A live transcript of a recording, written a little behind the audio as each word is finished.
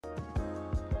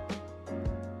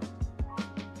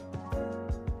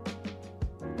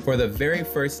For the very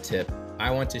first tip, I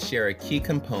want to share a key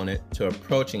component to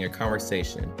approaching a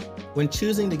conversation when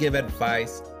choosing to give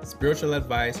advice, spiritual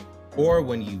advice, or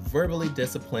when you verbally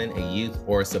discipline a youth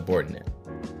or a subordinate.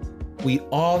 We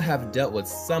all have dealt with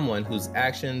someone whose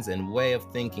actions and way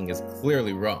of thinking is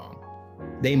clearly wrong.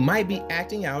 They might be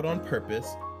acting out on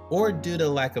purpose or due to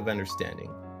lack of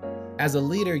understanding. As a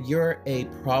leader, you're a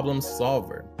problem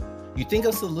solver. You think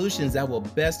of solutions that will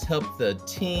best help the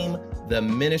team, the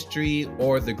ministry,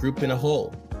 or the group in a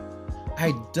whole.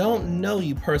 I don't know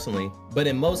you personally, but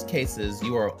in most cases,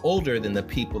 you are older than the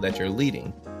people that you're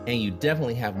leading, and you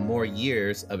definitely have more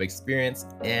years of experience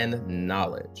and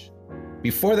knowledge.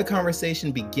 Before the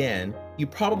conversation began, you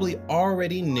probably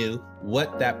already knew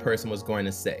what that person was going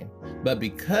to say, but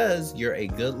because you're a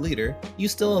good leader, you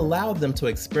still allowed them to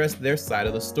express their side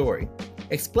of the story,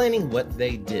 explaining what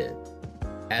they did.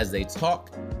 As they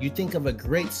talk, you think of a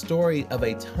great story of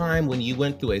a time when you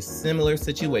went through a similar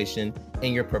situation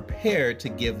and you're prepared to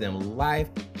give them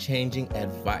life-changing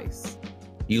advice.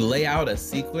 You lay out a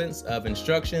sequence of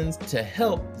instructions to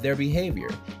help their behavior,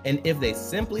 and if they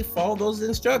simply follow those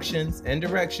instructions and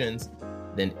directions,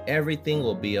 then everything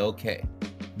will be okay.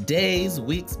 Days,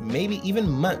 weeks, maybe even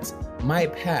months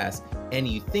might pass, and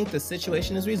you think the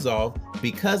situation is resolved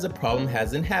because the problem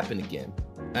hasn't happened again,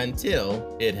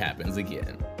 until it happens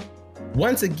again.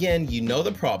 Once again, you know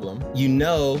the problem, you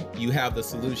know you have the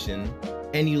solution,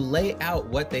 and you lay out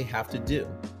what they have to do.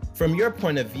 From your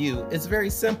point of view, it's very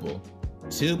simple.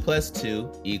 2 + 2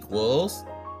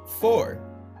 = 4.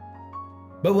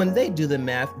 But when they do the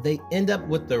math, they end up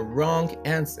with the wrong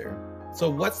answer. So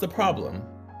what's the problem?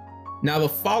 Now, the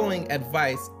following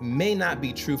advice may not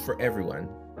be true for everyone,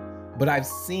 but I've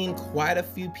seen quite a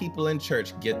few people in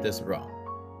church get this wrong.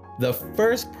 The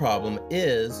first problem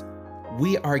is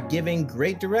we are giving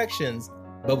great directions,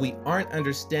 but we aren't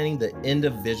understanding the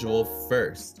individual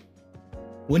first.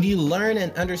 When you learn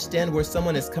and understand where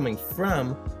someone is coming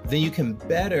from, then you can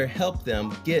better help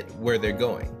them get where they're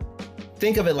going.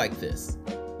 Think of it like this.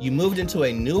 You moved into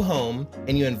a new home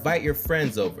and you invite your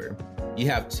friends over. You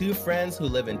have 2 friends who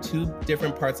live in 2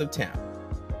 different parts of town.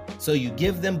 So you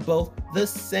give them both the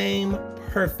same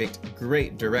perfect,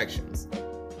 great directions.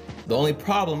 The only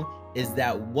problem is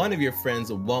that one of your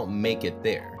friends won't make it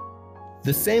there.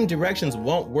 The same directions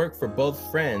won't work for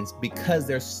both friends because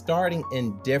they're starting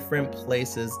in different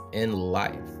places in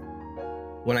life.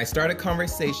 When I start a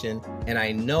conversation and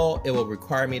I know it will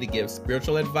require me to give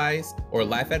spiritual advice or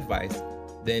life advice,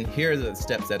 then here are the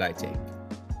steps that I take.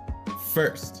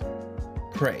 First,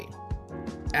 pray.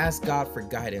 Ask God for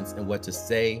guidance in what to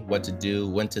say, what to do,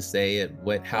 when to say it,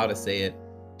 how to say it,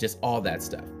 just all that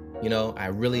stuff. I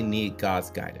really need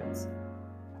God's guidance.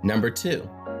 Number 2,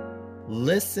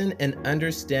 listen and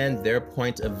understand their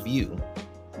point of view.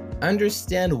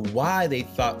 Understand why they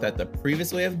thought that the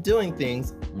previous way of doing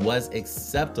things was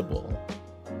acceptable.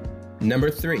 Number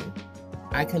 3,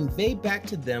 I convey back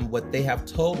to them what they have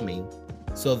told me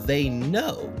so they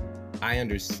know I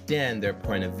understand their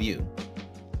point of view.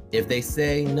 If they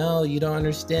say, no, you don't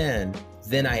understand,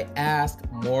 then I ask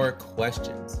more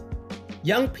questions.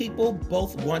 Young people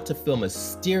both want to feel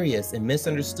mysterious and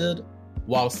misunderstood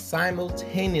while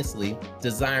simultaneously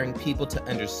desiring people to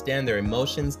understand their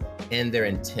emotions and their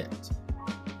intent.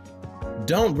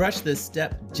 Don't rush this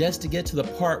step just to get to the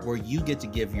part where you get to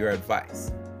give your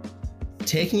advice.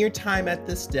 Taking your time at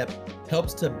this step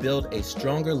helps to build a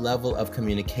stronger level of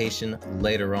communication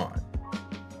later on.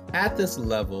 At this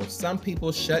level, some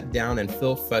people shut down and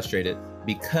feel frustrated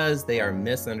because they are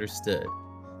misunderstood.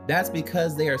 That's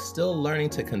because they are still learning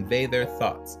to convey their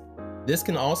thoughts. This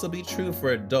can also be true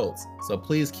for adults, so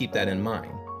please keep that in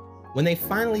mind. When they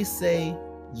finally say,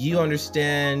 you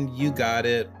understand, you got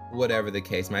it, whatever the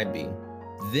case might be,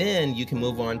 then you can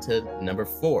move on to number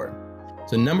 4.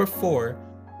 So number 4,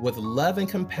 with love and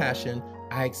compassion,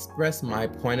 I express my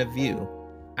point of view.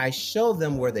 I show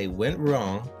them where they went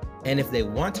wrong, and if they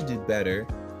want to do better,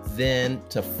 then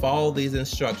to follow these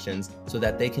instructions so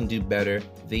that they can do better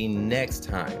the next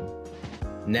time.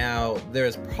 Now,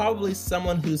 there's probably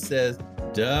someone who says,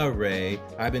 duh, Ray,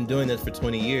 I've been doing this for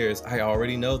 20 years. I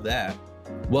already know that.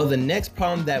 Well, the next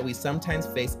problem that we sometimes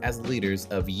face as leaders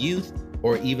of youth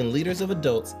or even leaders of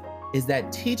adults is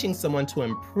that teaching someone to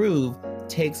improve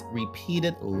takes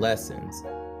repeated lessons.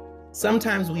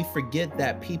 Sometimes we forget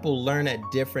that people learn at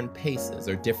different paces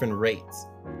or different rates.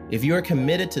 If you are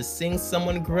committed to seeing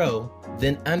someone grow,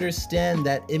 then understand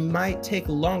that it might take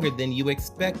longer than you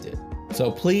expected. So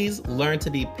please learn to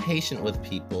be patient with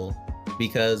people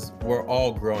because we're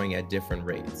all growing at different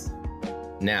rates.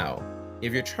 Now,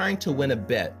 if you're trying to win a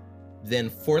bet, then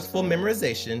forceful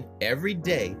memorization every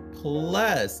day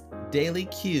plus daily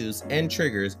cues and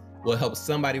triggers will help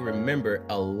somebody remember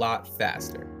a lot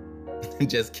faster.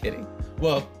 Just kidding.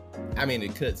 Well, I mean,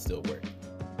 it could still work.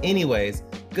 Anyways,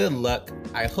 good luck.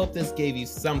 I hope this gave you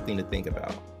something to think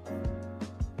about.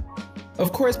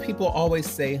 Of course, people always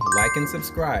say like and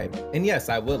subscribe, and yes,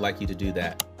 I would like you to do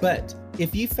that. But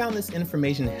if you found this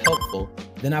information helpful,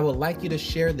 then I would like you to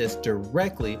share this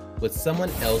directly with someone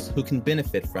else who can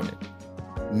benefit from it.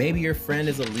 Maybe your friend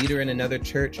is a leader in another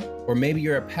church, or maybe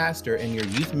you're a pastor and your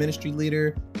youth ministry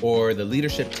leader or the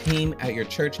leadership team at your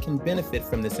church can benefit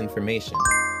from this information.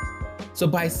 So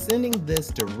by sending this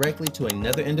directly to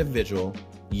another individual,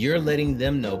 you're letting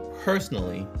them know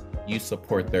personally you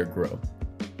support their growth.